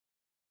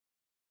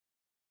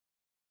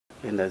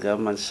and the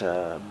government's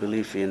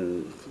belief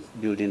in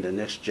building the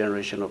next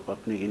generation of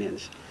Papua New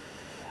Guineans,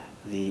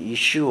 the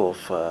issue of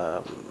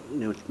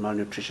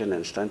malnutrition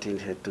and stunting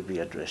had to be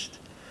addressed.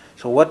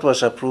 So what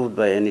was approved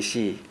by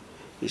NEC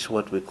is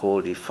what we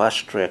call the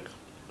fast-track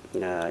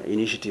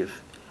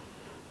initiative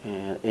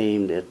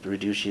aimed at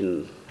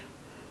reducing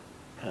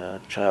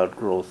child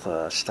growth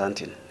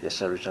stunting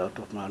as a result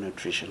of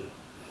malnutrition.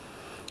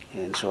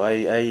 And so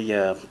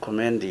I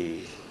commend the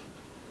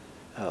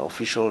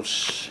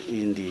officials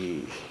in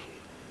the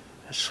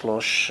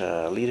SLOSH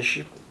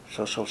leadership,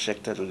 social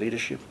sector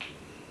leadership.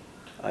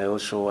 I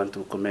also want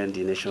to commend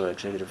the National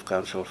Executive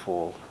Council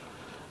for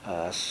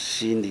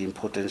seeing the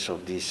importance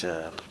of this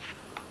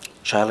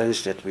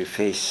challenge that we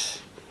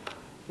face.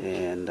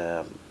 And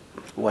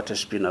what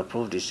has been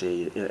approved is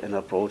an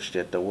approach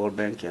that the World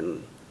Bank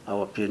and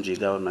our PNG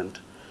government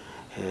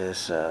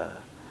has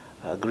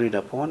agreed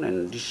upon,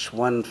 and this is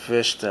one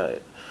first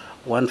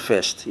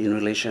in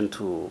relation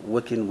to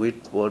working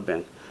with World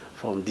Bank,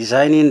 from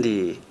designing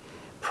the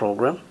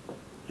program,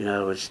 in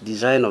other words,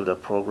 design of the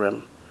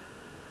program,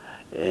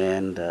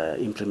 and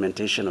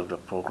implementation of the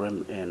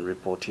program, and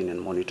reporting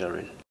and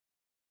monitoring.